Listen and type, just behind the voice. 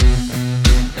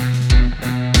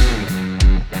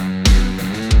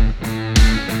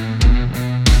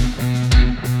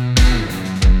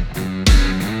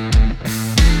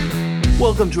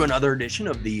Welcome to another edition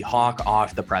of the Hawk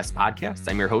Off the Press podcast.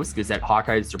 I'm your host, Gazette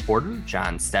Hawkeyes reporter,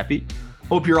 John Steppe.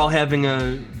 Hope you're all having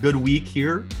a good week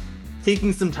here.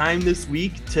 Taking some time this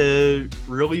week to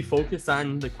really focus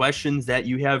on the questions that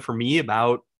you have for me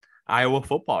about Iowa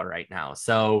football right now.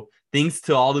 So thanks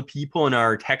to all the people in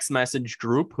our text message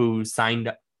group who have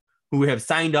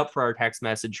signed up for our text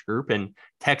message group and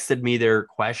texted me their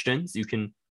questions. You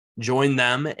can join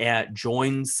them at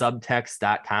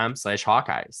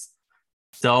joinsubtext.com/Hawkeyes.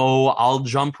 So I'll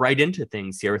jump right into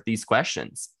things here with these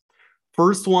questions.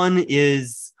 First one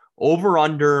is over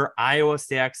under Iowa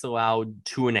sacks allowed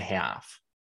 2.5.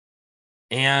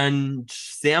 And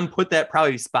Sam put that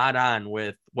probably spot on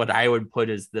with what I would put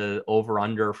as the over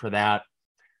under for that.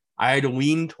 I'd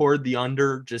lean toward the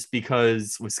under just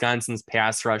because Wisconsin's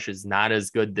pass rush is not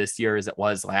as good this year as it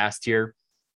was last year.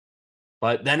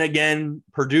 But then again,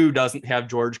 Purdue doesn't have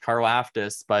George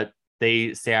Karlaftis, but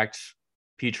they sacked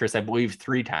Petras, I believe,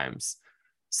 3 times.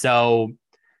 So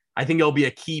I think it'll be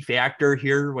a key factor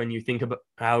here when you think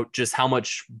about just how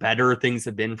much better things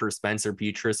have been for Spencer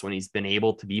Petras when he's been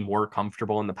able to be more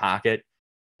comfortable in the pocket,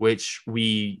 which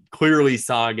we clearly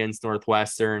saw against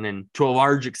Northwestern and to a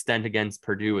large extent against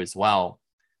Purdue as well.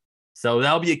 So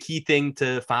that'll be a key thing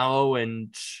to follow.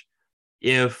 And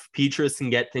if Petras can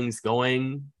get things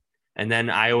going and then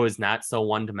Iowa is not so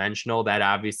one-dimensional, that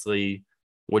obviously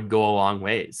would go a long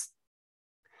ways.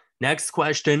 Next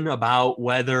question about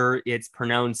whether it's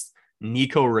pronounced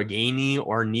Nico Ragaini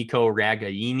or Nico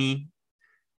Ragaini.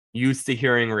 Used to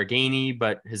hearing Ragaini,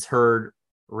 but has heard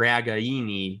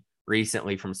Ragaini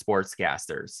recently from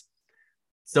sportscasters.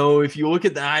 So if you look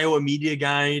at the Iowa media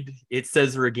guide, it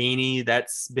says Ragaini.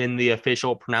 That's been the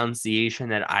official pronunciation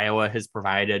that Iowa has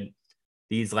provided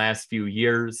these last few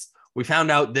years. We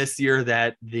found out this year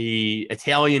that the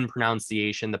Italian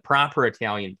pronunciation, the proper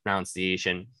Italian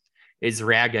pronunciation, is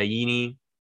Ragaini.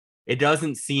 It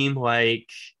doesn't seem like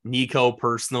Nico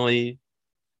personally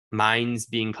minds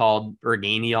being called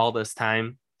Ragaini all this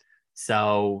time.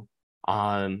 So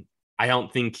I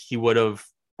don't think he would have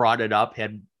brought it up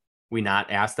had we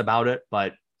not asked about it.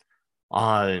 But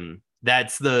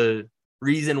that's the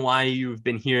reason why you've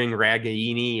been hearing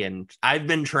Ragaini. And I've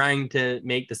been trying to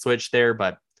make the switch there,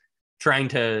 but trying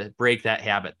to break that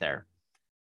habit there.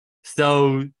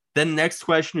 So then the next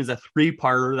question is a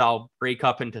 3-parter that I'll break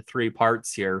up into 3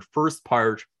 parts here. First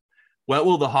part, what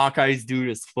will the Hawkeyes do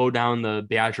to slow down the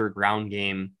Badger ground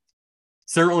game?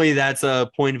 Certainly that's a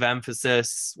point of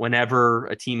emphasis whenever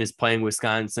a team is playing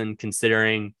Wisconsin,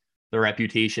 considering the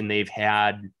reputation they've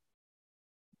had.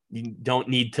 You don't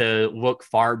need to look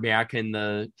far back in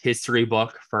the history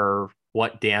book for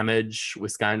what damage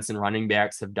Wisconsin running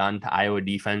backs have done to Iowa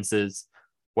defenses,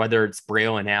 whether it's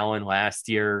Braylon Allen last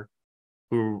year,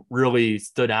 who really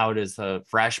stood out as a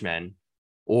freshman,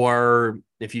 or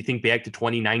if you think back to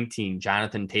 2019,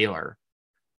 Jonathan Taylor.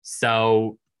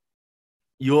 So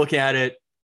you look at it,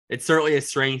 it's certainly a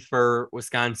strength for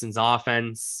Wisconsin's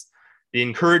offense. The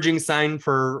encouraging sign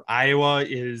for Iowa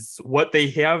is what they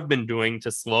have been doing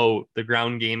to slow the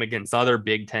ground game against other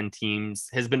Big Ten teams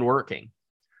has been working.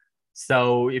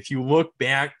 So if you look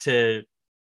back to,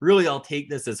 really, I'll take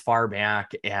this as far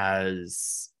back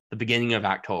as the beginning of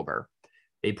October.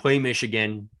 They play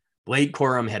Michigan. Blake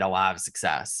Corum had a lot of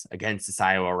success against this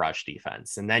Iowa rush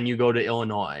defense. And then you go to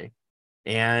Illinois.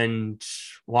 And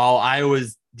while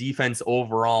Iowa's defense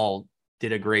overall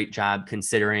did a great job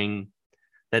considering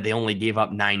that they only gave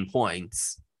up 9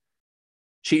 points,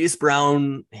 Chase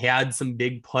Brown had some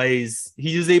big plays.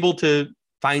 He was able to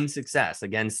find success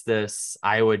against this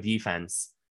Iowa defense.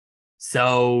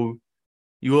 So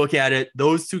you look at it,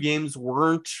 those 2 games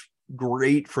weren't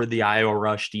great for the Iowa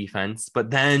rush defense,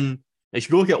 but then if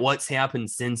you look at what's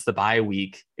happened since the bye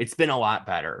week, it's been a lot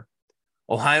better.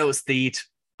 Ohio State,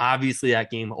 obviously that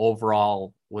game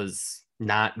overall was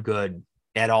not good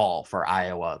at all for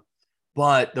Iowa,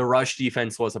 but the rush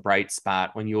defense was a bright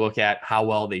spot when you look at how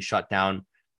well they shut down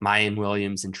Mayan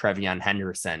Williams and Trevion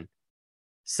Henderson.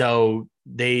 So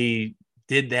they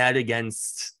did that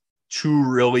against 2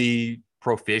 really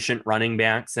proficient running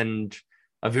backs and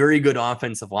a very good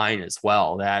offensive line as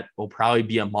well. That will probably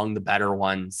be among the better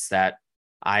ones that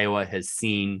Iowa has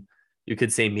seen. You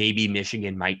could say maybe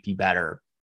Michigan might be better,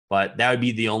 but that would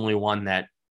be the only one that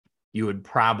you would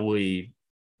probably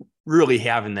really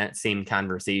have in that same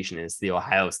conversation as the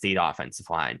Ohio State offensive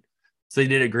line. So they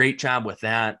did a great job with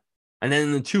that. And then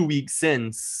in the 2 weeks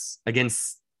since,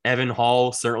 against Evan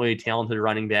Hall, certainly a talented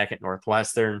running back at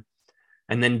Northwestern,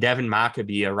 and then Devin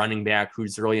Maccabee, a running back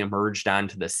who's really emerged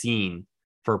onto the scene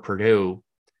for Purdue,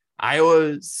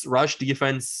 Iowa's rush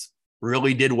defense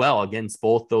really did well against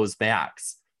both those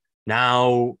backs.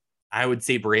 Now, I would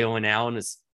say Braylon Allen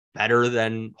is better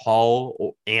than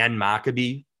Hall and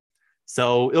Maccabee.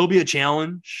 So it'll be a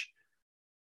challenge.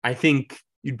 I think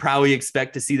you'd probably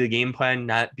expect to see the game plan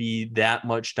not be that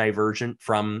much divergent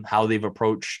from how they've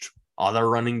approached other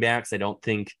running backs. I don't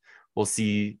think we'll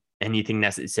see anything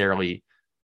necessarily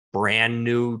brand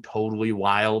new, totally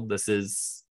wild. This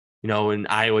is, an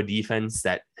Iowa defense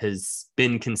that has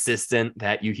been consistent,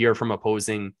 that you hear from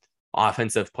opposing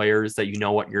offensive players that you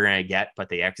know what you're going to get, but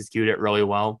they execute it really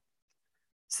well.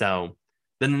 So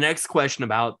then the next part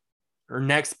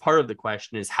of the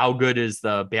question is, how good is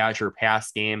the Badger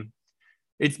pass game?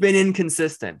 It's been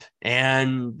inconsistent,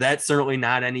 and that's certainly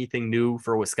not anything new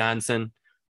for Wisconsin,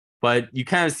 but you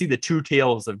kind of see the two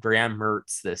tails of Graham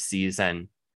Mertz this season,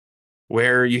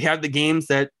 where you have the games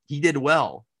that he did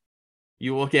well.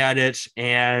 You look at it,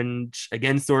 and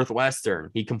against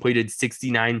Northwestern, he completed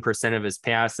 69% of his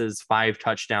passes, 5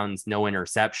 touchdowns, no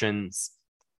interceptions.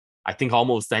 I think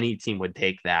almost any team would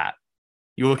take that.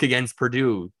 You look against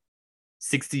Purdue,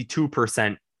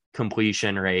 62%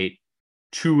 completion rate,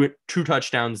 two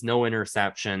touchdowns, no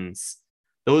interceptions.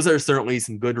 Those are certainly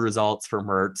some good results for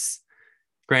Mertz.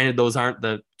 Granted, those aren't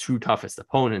the 2 toughest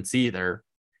opponents either.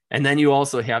 And then you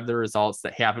also have the results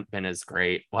that haven't been as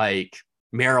great, like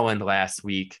Maryland last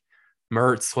week.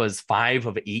 Mertz was 5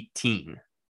 of 18.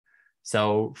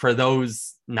 So for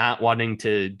those not wanting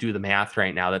to do the math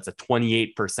right now, that's a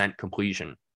 28%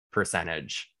 completion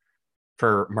percentage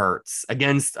for Mertz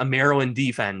against a Maryland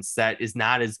defense that is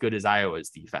not as good as Iowa's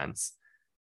defense.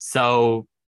 So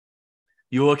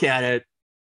you look at it,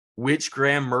 which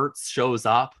Graham Mertz shows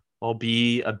up will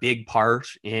be a big part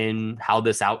in how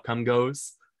this outcome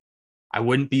goes. I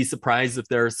wouldn't be surprised if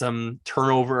there are some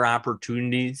turnover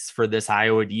opportunities for this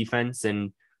Iowa defense,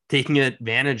 and taking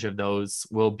advantage of those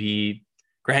will be,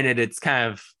 granted, it's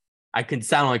kind of, I can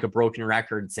sound like a broken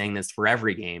record saying this for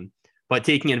every game, but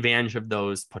taking advantage of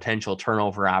those potential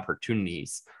turnover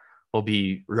opportunities will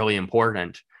be really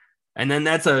important. And then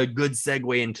that's a good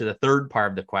segue into the third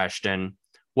part of the question.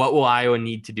 What will Iowa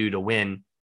need to do to win?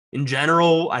 In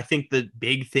general, I think the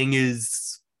big thing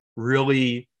is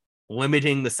really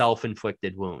limiting the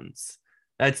self-inflicted wounds.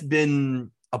 That's been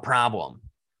a problem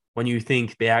when you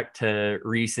think back to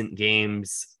recent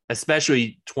games,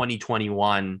 especially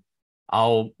 2021.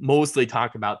 I'll mostly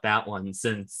talk about that one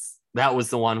since that was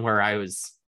the one where I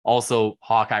was also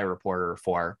Hawkeye reporter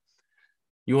for.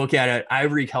 You look at it,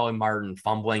 Ivory Kelly-Martin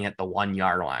fumbling at the 1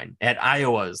 yard line, at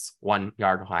Iowa's 1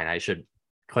 yard line, I should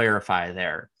clarify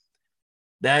there.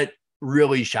 That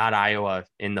really shot Iowa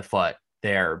in the foot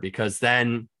there, because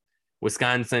then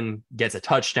Wisconsin gets a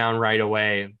touchdown right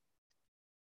away.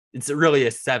 It's really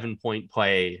a 7-point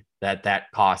play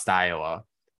that cost Iowa.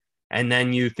 And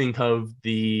then you think of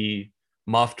the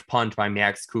muffed punt by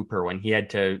Max Cooper when he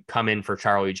had to come in for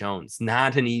Charlie Jones.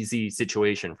 Not an easy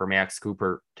situation for Max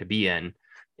Cooper to be in.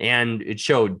 And it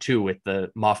showed too with the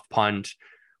muffed punt.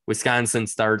 Wisconsin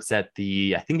starts at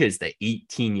I think it's the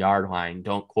 18-yard line.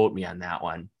 Don't quote me on that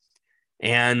one.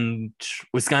 And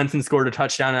Wisconsin scored a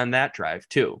touchdown on that drive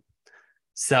too.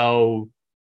 So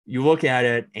you look at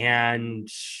it and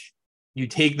you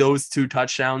take those 2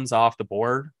 touchdowns off the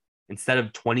board, instead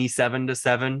of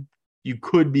 27-7, you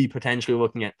could be potentially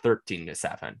looking at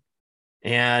 13-7.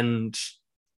 And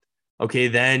okay,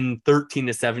 then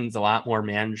 13-7 is a lot more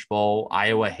manageable.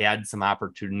 Iowa had some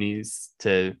opportunities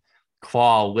to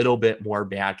claw a little bit more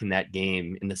back in that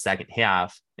game in the second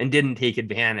half and didn't take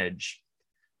advantage.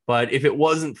 But if it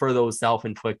wasn't for those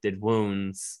self-inflicted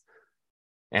wounds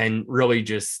and really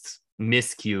just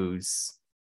miscues,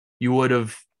 you would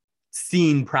have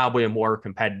seen probably a more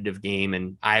competitive game,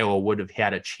 and Iowa would have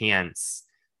had a chance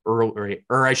early,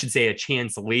 or I should say a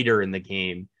chance later in the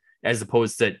game, as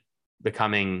opposed to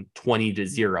becoming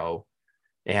 20-0.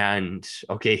 And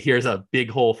okay, here's a big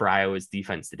hole for Iowa's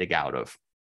defense to dig out of.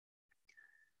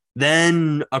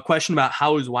 Then a question about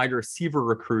how is wide receiver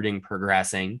recruiting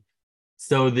progressing?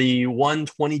 So the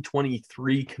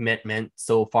 2023 commitment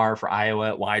so far for Iowa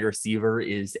at wide receiver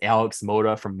is Alex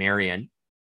Mota from Marion.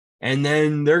 And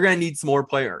then they're going to need some more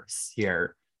players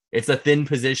here. It's a thin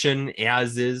position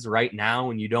as is right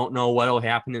now, and you don't know what will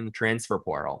happen in the transfer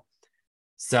portal.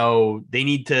 So they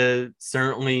need to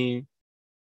certainly,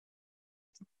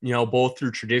 both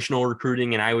through traditional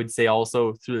recruiting and I would say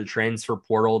also through the transfer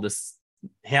portal, this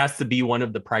has to be one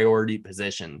of the priority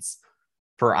positions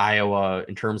for Iowa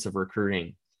in terms of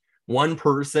recruiting. One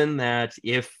person that,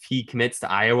 if he commits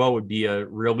to Iowa, would be a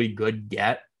really good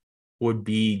get would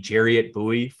be Jarriett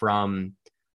Bowie from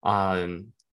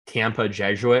Tampa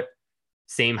Jesuit,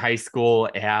 same high school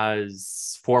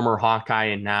as former Hawkeye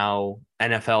and now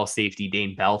NFL safety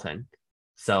Dane Belton.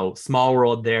 So small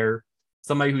world there.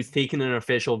 somebody who's taken an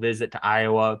official visit to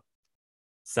Iowa.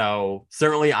 So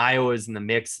certainly Iowa's in the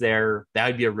mix there. That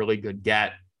would be a really good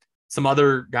get. Some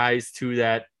other guys too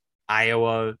that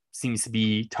Iowa seems to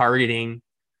be targeting.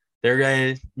 They're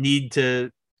going to need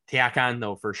to tack on,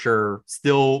 though, for sure.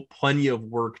 Still plenty of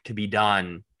work to be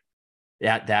done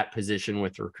at that position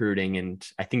with recruiting. And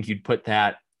I think you'd put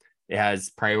that as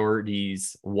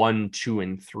priorities 1, 2,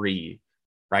 and 3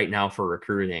 right now for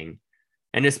recruiting.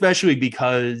 And especially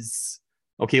because,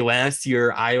 okay, last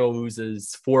year Iowa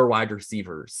loses 4 wide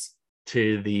receivers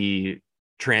to the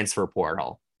transfer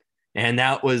portal. And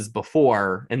that was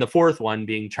before, and the fourth one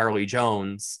being Charlie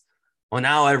Jones. Well,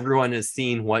 now everyone has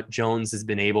seen what Jones has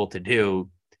been able to do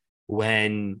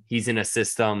when he's in a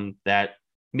system that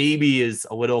maybe is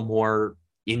a little more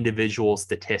individual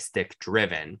statistic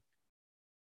driven.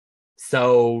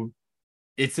 So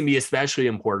it's going to be especially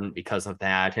important because of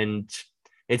that. And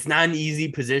it's not an easy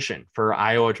position for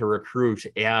Iowa to recruit,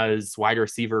 as wide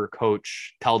receiver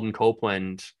coach Keldon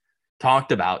Copeland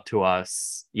talked about to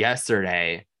us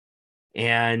yesterday.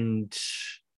 And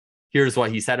here's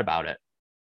what he said about it.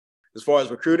 As far as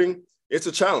recruiting, it's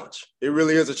a challenge. It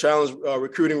really is a challenge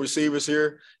recruiting receivers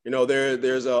here. You know,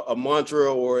 there's a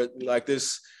mantra or like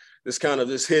this kind of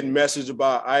this hidden message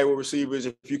about Iowa receivers.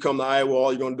 If you come to Iowa,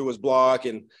 all you're going to do is block.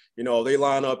 And, you know, they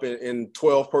line up in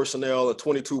 12 personnel or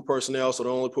 22 personnel. So they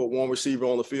only put one receiver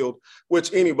on the field,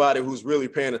 which anybody who's really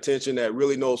paying attention that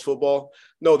really knows football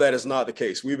know that is not the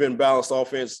case. We've been balanced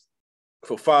offense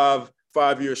for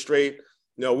five years straight.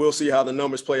 You know, we'll see how the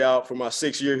numbers play out for my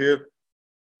 6th year here.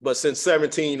 But since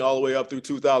 17 all the way up through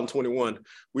 2021,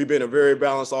 we've been a very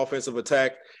balanced offensive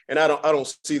attack, and I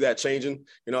don't see that changing.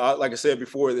 You know, like I said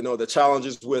before, you know, the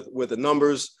challenges with the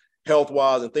numbers,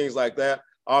 health-wise, and things like that,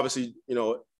 obviously, you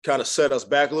know, kind of set us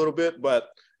back a little bit. But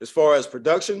as far as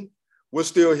production, we're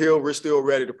still here. We're still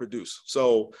ready to produce.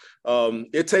 So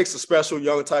it takes a special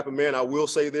young type of man. I will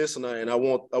say this, and I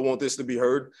want this to be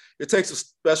heard. It takes a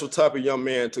special type of young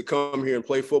man to come here and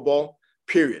play football.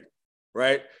 Period.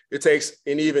 Right? It takes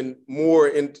an even more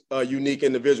unique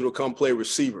individual to come play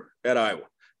receiver at Iowa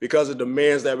because of the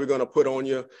demands that we're going to put on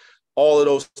you. All of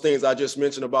those things I just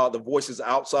mentioned about the voices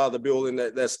outside the building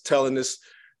that's telling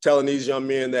these young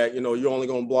men that, you know, you're only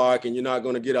going to block and you're not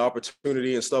going to get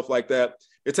opportunity and stuff like that.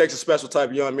 It takes a special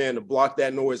type of young man to block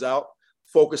that noise out,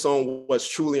 focus on what's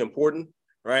truly important,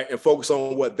 right? And focus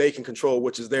on what they can control,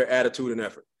 which is their attitude and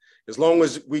effort. As long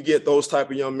as we get those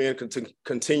type of young men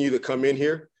continue to come in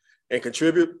here and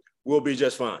contribute, we'll be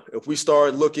just fine. If we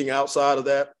start looking outside of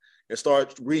that and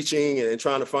start reaching and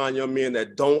trying to find young men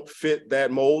that don't fit that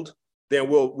mold, then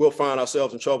we'll find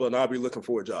ourselves in trouble, and I'll be looking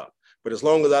for a job. But as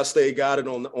long as I stay guided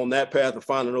on that path of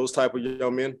finding those type of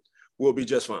young men, we'll be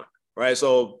just fine, right?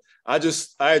 So I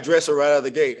address it right out of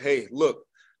the gate. Hey, look,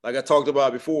 like I talked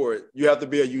about before, you have to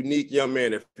be a unique young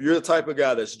man. If you're the type of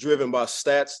guy that's driven by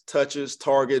stats, touches,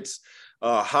 targets,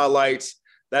 highlights,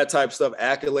 that type of stuff,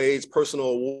 accolades, personal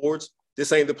awards,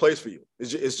 this ain't the place for you.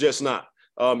 It's just not.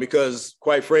 Because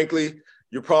quite frankly,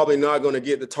 you're probably not going to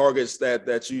get the targets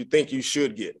that you think you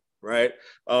should get, right?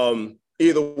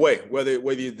 Either way, whether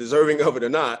you're deserving of it or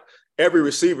not, every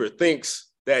receiver thinks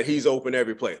that he's open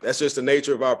every play. That's just the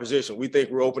nature of our position. We think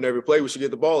we're open every play. We should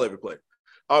get the ball every play.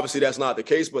 Obviously, that's not the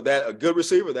case, but a good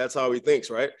receiver, that's how he thinks,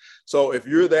 right? So if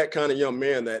you're that kind of young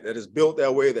man that is built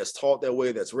that way, that's taught that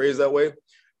way, that's raised that way,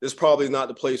 this probably is not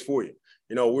the place for you.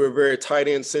 You know, we're a very tight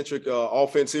end centric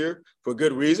offense here for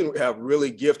good reason. We have really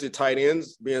gifted tight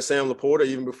ends, being Sam Laporta,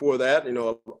 even before that, you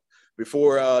know,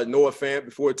 before Noah Fant,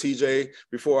 before TJ,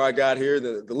 before I got here,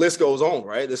 the list goes on,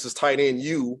 right? This is tight end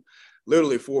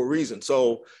literally for a reason.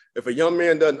 So if a young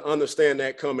man doesn't understand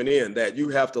that coming in, that you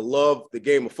have to love the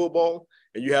game of football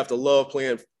and you have to love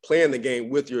playing the game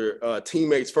with your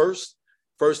teammates first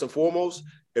and foremost,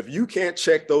 if you can't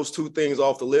check those two things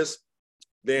off the list,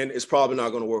 then it's probably not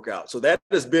going to work out. So that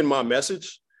has been my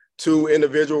message to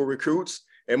individual recruits.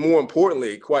 And more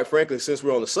importantly, quite frankly, since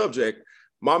we're on the subject,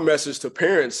 my message to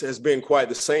parents has been quite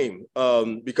the same.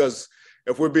 Because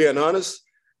if we're being honest,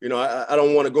 you know, I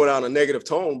don't want to go down a negative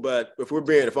tone, but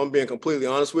if I'm being completely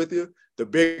honest with you, the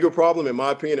bigger problem, in my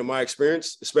opinion, in my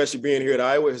experience, especially being here at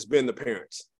Iowa, has been the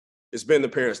parents. It's been the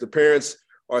parents. The parents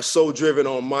are so driven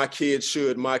on my kid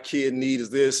needs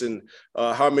this, and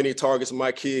how many targets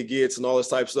my kid gets and all this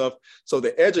type of stuff. So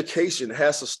the education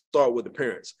has to start with the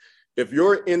parents. If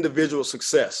your individual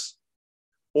success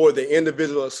or the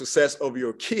individual success of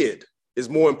your kid is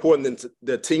more important than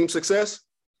the team success,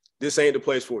 this ain't the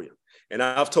place for you. And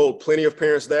I've told plenty of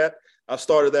parents that. I've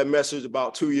started that message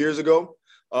about 2 years ago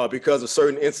because of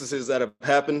certain instances that have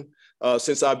happened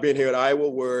since I've been here at Iowa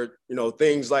where,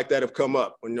 things like that have come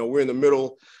up. When, we're in the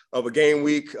middle of a game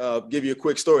week, give you a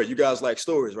quick story. You guys like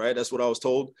stories, right? That's what I was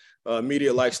told.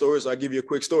 Media like stories. I'll give you a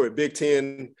quick story. Big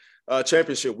Ten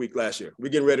championship week last year. We're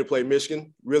getting ready to play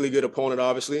Michigan. Really good opponent,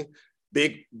 obviously.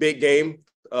 Big game.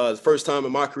 The first time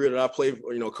in my career that I played,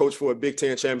 coach for a Big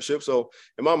Ten championship. So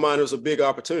in my mind, it was a big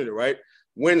opportunity, right?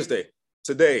 Wednesday,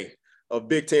 today, of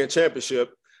Big Ten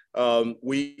championship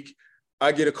week,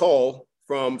 I get a call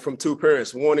from two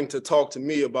parents wanting to talk to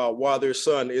me about why their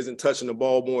son isn't touching the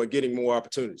ball more and getting more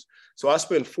opportunities. So I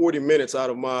spent 40 minutes out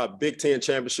of my Big Ten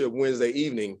championship Wednesday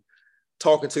evening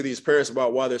talking to these parents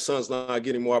about why their son's not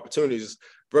getting more opportunities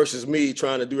versus me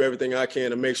trying to do everything I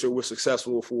can to make sure we're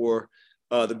successful for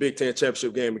the Big Ten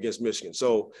championship game against Michigan.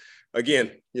 So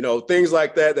again, things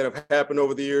like that have happened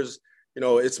over the years.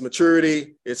 It's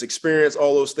maturity, it's experience,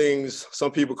 all those things.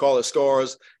 Some people call it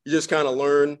scars. You just kind of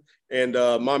learn. And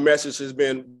my message has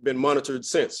been monitored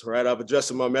since, right? I've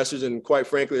adjusted my message, and quite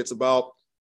frankly, it's about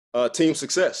team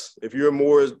success. If you're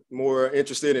more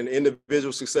interested in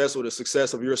individual success or the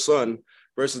success of your son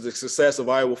versus the success of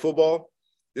Iowa football,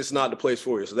 this is not the place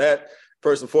for you. So that,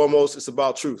 first and foremost, it's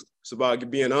about truth. It's about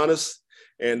being honest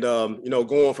and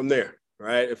going from there,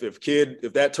 right?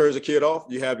 If that turns a kid off,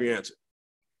 you have your answer.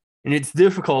 And it's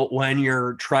difficult when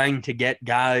you're trying to get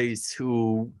guys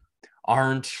who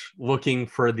aren't looking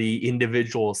for the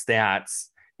individual stats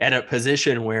at a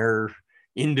position where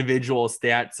individual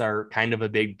stats are kind of a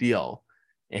big deal.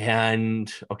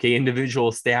 And okay,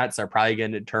 individual stats are probably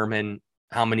going to determine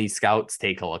how many scouts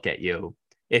take a look at you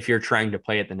if you're trying to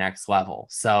play at the next level.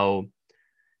 So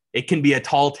it can be a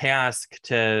tall task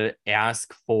to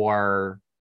ask for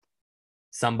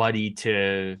somebody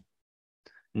to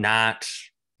not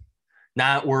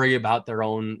worry about their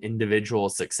own individual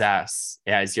success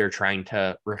as you're trying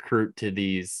to recruit to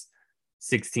these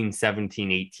 16, 17,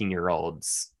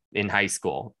 18-year-olds in high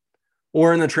school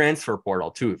or in the transfer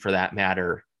portal too, for that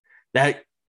matter. That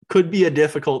could be a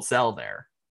difficult sell there.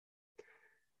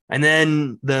 And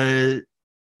then the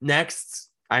next,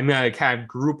 I'm going to kind of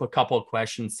group a couple of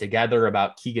questions together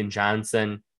about Keegan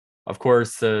Johnson. Of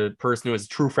course, the person who was a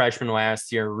true freshman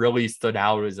last year really stood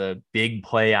out as a big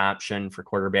play option for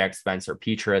quarterback Spencer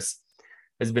Petras.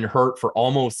 Has been hurt for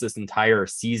almost this entire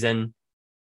season.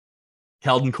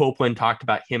 Keldon Copeland talked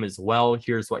about him as well.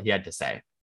 Here's what he had to say.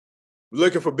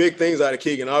 Looking for big things out of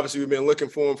Keegan. Obviously, we've been looking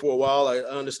for him for a while. I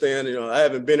understand, I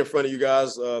haven't been in front of you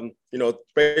guys,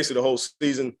 basically the whole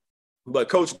season. But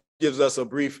Coach gives us a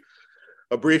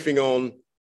briefing on,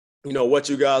 what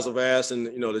you guys have asked and,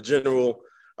 the general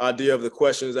idea of the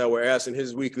questions that were asked in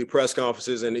his weekly press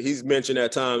conferences. And he's mentioned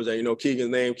at times that,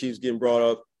 Keegan's name keeps getting brought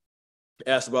up,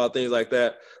 asked about things like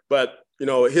that. But,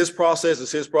 his process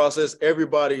is his process.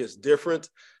 Everybody is different.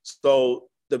 So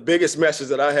the biggest message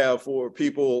that I have for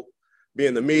people,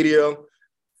 being the media,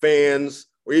 fans,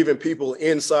 or even people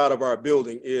inside of our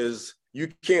building is you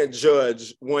can't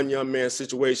judge one young man's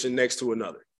situation next to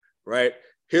another, right?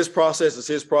 His process is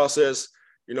his process.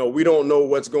 We don't know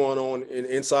what's going on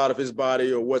inside of his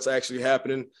body or what's actually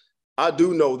happening. I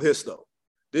do know this, though.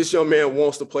 This young man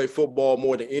wants to play football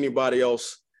more than anybody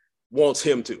else wants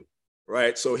him to,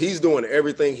 right? So he's doing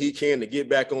everything he can to get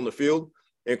back on the field.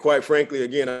 And quite frankly,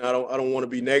 again, I don't want to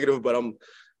be negative, but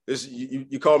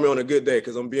you call me on a good day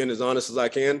because I'm being as honest as I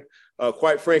can.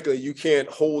 Quite frankly, you can't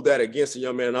hold that against a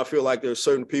young man. And I feel like there's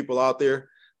certain people out there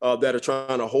that are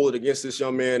trying to hold it against this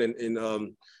young man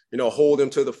and hold him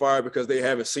to the fire because they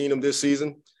haven't seen him this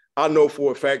season. I know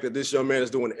for a fact that this young man is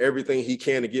doing everything he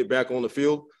can to get back on the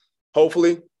field.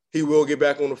 Hopefully, he will get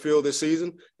back on the field this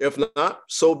season. If not,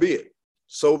 so be it.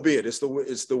 So be it. It's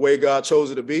the way God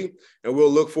chose it to be. And we'll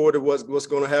look forward to what's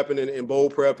going to happen in bowl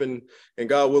prep. And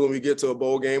God willing, we get to a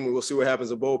bowl game and we'll see what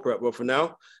happens in bowl prep. But for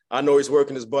now, I know he's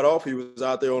working his butt off. He was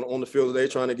out there on the field today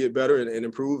trying to get better and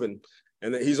improve.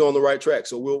 And he's on the right track.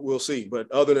 So we'll see.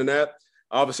 But other than that,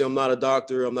 obviously, I'm not a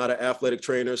doctor. I'm not an athletic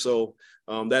trainer. So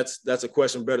that's a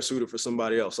question better suited for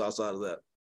somebody else outside of that.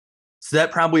 So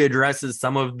that probably addresses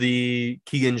some of the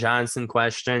Keegan Johnson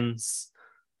questions.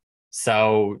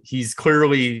 So he's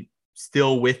clearly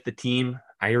still with the team.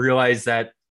 I realize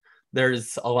that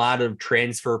there's a lot of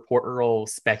transfer portal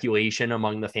speculation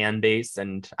among the fan base,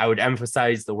 and I would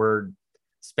emphasize the word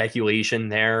speculation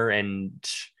there. And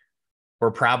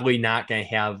we're probably not going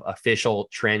to have official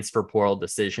transfer portal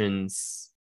decisions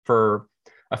for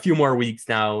a few more weeks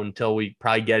now until we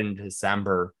probably get into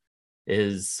December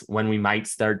is when we might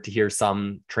start to hear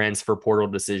some transfer portal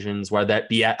decisions, whether that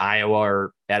be at Iowa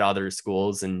or at other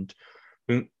schools. And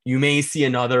you may see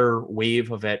another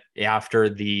wave of it after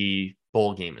the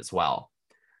bowl game as well.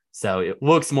 So it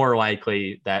looks more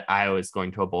likely that Iowa is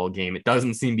going to a bowl game. It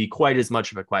doesn't seem to be quite as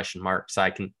much of a question mark. So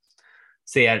I can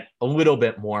say it a little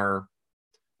bit more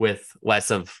with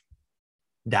less of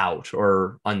doubt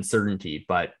or uncertainty.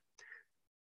 But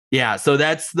yeah, so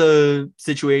that's the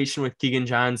situation with Keegan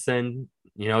Johnson.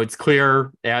 It's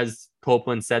clear, as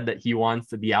Copeland said, that he wants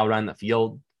to be out on the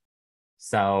field.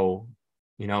 So,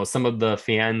 some of the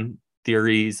fan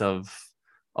theories of,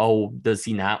 oh, does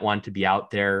he not want to be out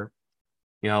there?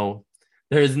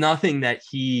 There's nothing that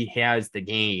he has to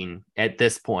gain at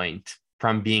this point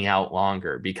from being out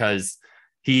longer, because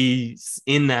he's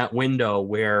in that window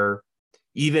where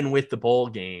even with the bowl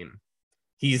game,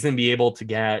 he's going to be able to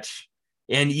get,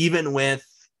 and even with,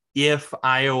 if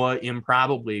Iowa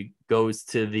improbably goes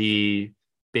to the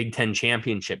Big Ten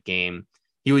championship game,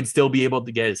 he would still be able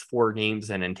to get his 4 games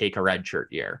in and take a redshirt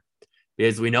year,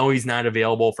 because we know he's not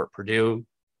available for Purdue.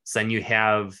 So then you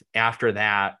have after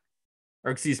that,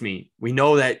 or excuse me, we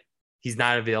know that he's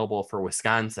not available for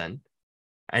Wisconsin.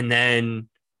 And then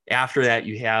after that,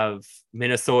 you have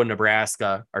Minnesota,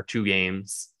 Nebraska are 2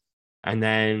 games. And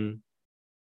then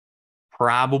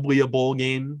probably a bowl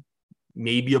game,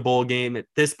 maybe a bowl game. At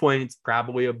this point, it's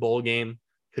probably a bowl game.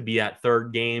 Could be that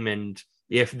 3rd game. And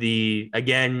if the,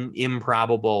 again,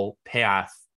 improbable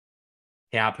path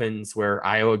happens where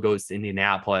Iowa goes to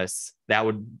Indianapolis, that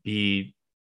would be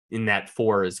in that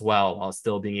 4 as well, while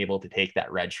still being able to take that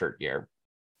redshirt year.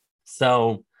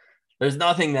 So there's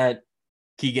nothing that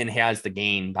Keegan has to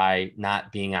gain by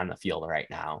not being on the field right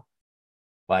now.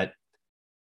 But,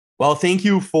 well, thank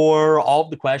you for all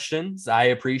of the questions. I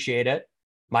appreciate it.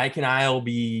 Mike and I will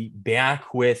be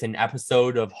back with an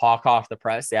episode of Hawk Off the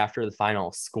Press after the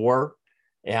final score,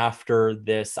 after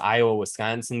this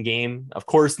Iowa-Wisconsin game. Of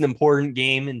course, an important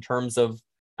game in terms of,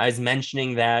 I was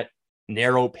mentioning that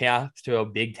narrow path to a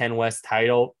Big Ten West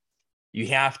title. You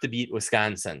have to beat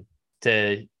Wisconsin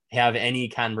to have any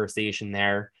conversation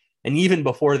there. And even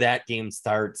before that game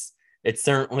starts, it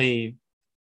certainly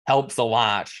helps a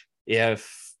lot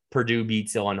if Purdue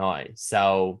beats Illinois.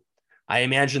 So I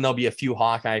imagine there'll be a few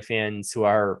Hawkeye fans who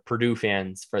are Purdue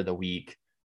fans for the week,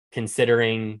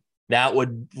 considering that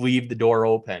would leave the door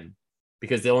open,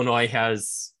 because Illinois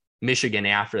has Michigan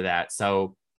after that.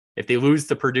 So if they lose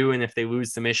to Purdue and if they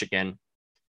lose to Michigan,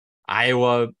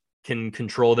 Iowa can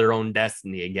control their own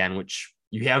destiny again, which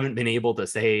you haven't been able to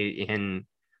say in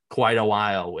quite a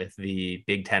while with the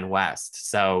Big Ten West.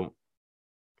 So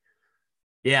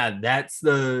yeah, that's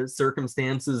the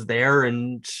circumstances there.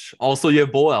 And also you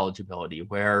have bowl eligibility,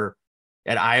 where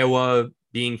at Iowa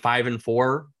being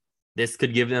 5-4, this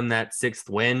could give them that 6th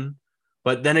win.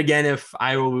 But then again, if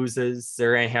Iowa loses,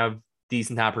 they're going to have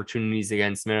decent opportunities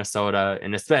against Minnesota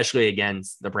and especially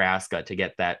against Nebraska to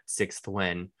get that 6th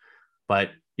win.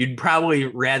 But you'd probably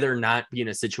rather not be in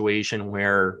a situation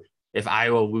where if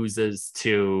Iowa loses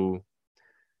to,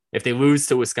 if they lose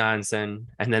to Wisconsin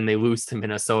and then they lose to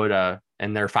Minnesota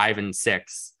and they're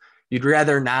 5-6, you'd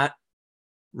rather not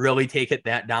really take it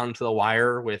that down to the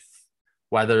wire with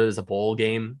whether there's a bowl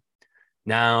game.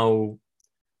 Now,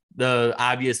 the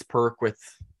obvious perk with,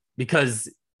 because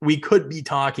we could be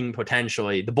talking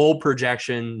potentially, the bowl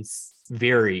projections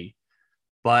vary,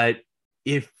 but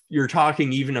if you're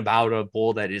talking even about a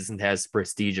bowl that isn't as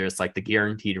prestigious, like the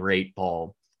Guaranteed Rate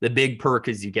Bowl, the big perk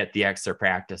is you get the extra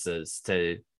practices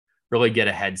to really get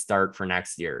a head start for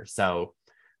next year. So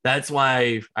that's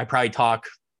why I probably talk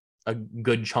a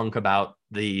good chunk about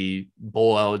the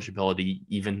bowl eligibility,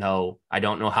 even though I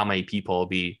don't know how many people will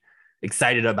be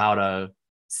excited about a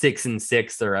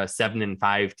 6-6 or a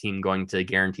 7-5 team going to the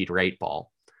Guaranteed Rate Bowl.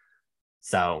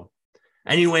 So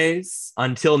anyways,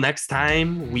 until next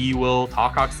time, we will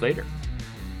talk Hawks later.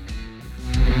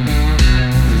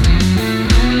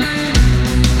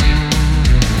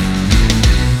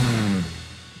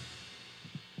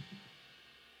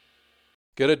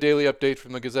 Get a daily update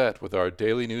from the Gazette with our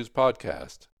daily news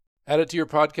podcast. Add it to your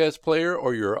podcast player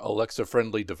or your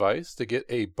Alexa-friendly device to get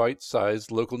a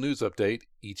bite-sized local news update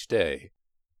each day.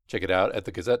 Check it out at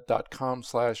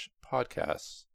thegazette.com/podcasts.